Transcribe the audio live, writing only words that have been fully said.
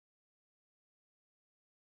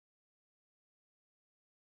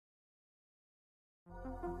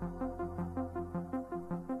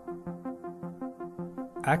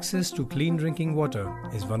Access to clean drinking water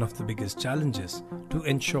is one of the biggest challenges to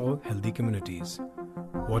ensure healthy communities.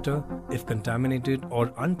 Water, if contaminated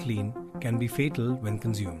or unclean, can be fatal when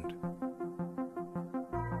consumed.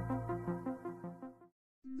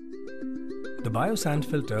 The biosand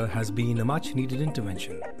filter has been a much-needed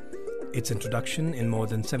intervention. Its introduction in more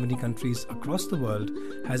than 70 countries across the world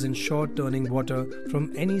has ensured turning water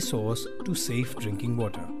from any source to safe drinking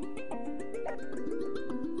water.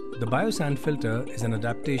 The biosand filter is an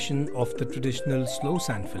adaptation of the traditional slow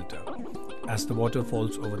sand filter. As the water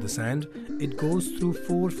falls over the sand, it goes through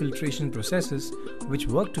 4 filtration processes which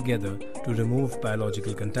work together to remove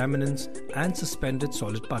biological contaminants and suspended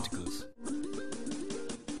solid particles.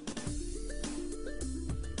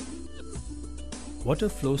 Water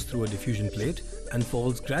flows through a diffusion plate and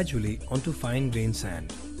falls gradually onto fine-grained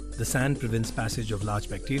sand. The sand prevents passage of large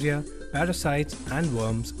bacteria, parasites and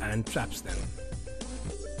worms and traps them.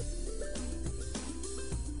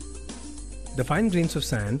 The fine grains of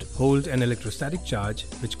sand hold an electrostatic charge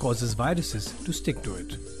which causes viruses to stick to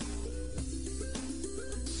it.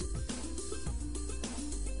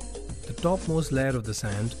 The topmost layer of the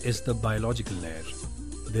sand is the biological layer.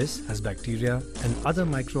 This has bacteria and other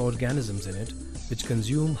microorganisms in it which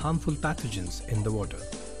consume harmful pathogens in the water.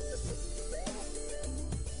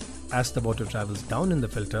 As the water travels down in the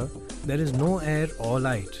filter, there is no air or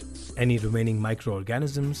light. Any remaining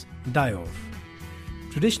microorganisms die off.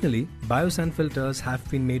 Traditionally, biosand filters have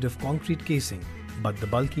been made of concrete casing, but the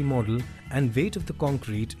bulky model and weight of the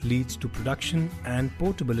concrete leads to production and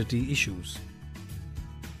portability issues.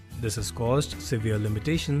 This has caused severe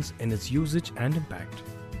limitations in its usage and impact.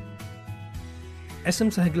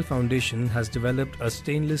 Sehgal Foundation has developed a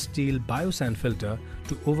stainless steel biosand filter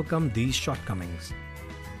to overcome these shortcomings.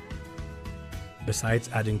 Besides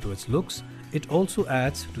adding to its looks, it also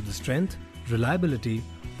adds to the strength, reliability,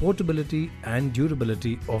 portability and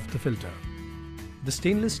durability of the filter. The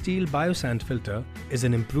stainless steel biosand filter is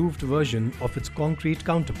an improved version of its concrete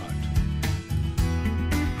counterpart.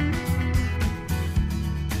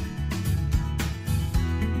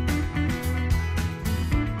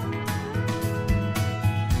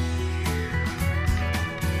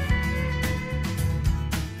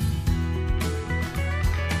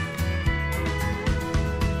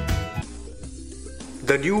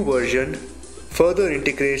 The new version further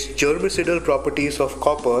integrates germicidal properties of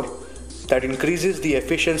copper that increases the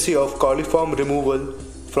efficiency of coliform removal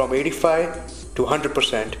from 85 to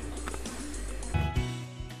 100%.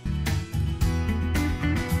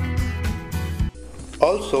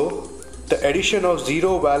 Also, the addition of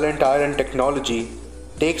zero-valent iron technology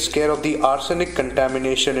takes care of the arsenic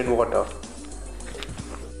contamination in water.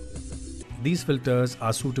 These filters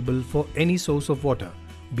are suitable for any source of water,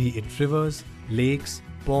 be it rivers, lakes,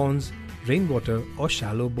 ponds, rainwater or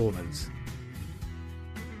shallow borewells.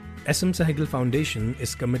 Sehgal Foundation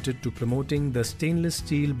is committed to promoting the stainless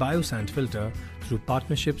steel biosand filter through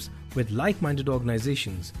partnerships with like-minded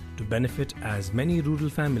organizations to benefit as many rural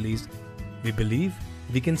families. We believe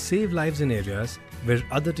we can save lives in areas where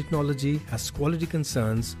other technology has quality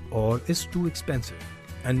concerns or is too expensive,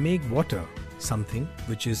 and make water, something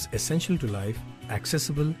which is essential to life,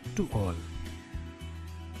 accessible to all.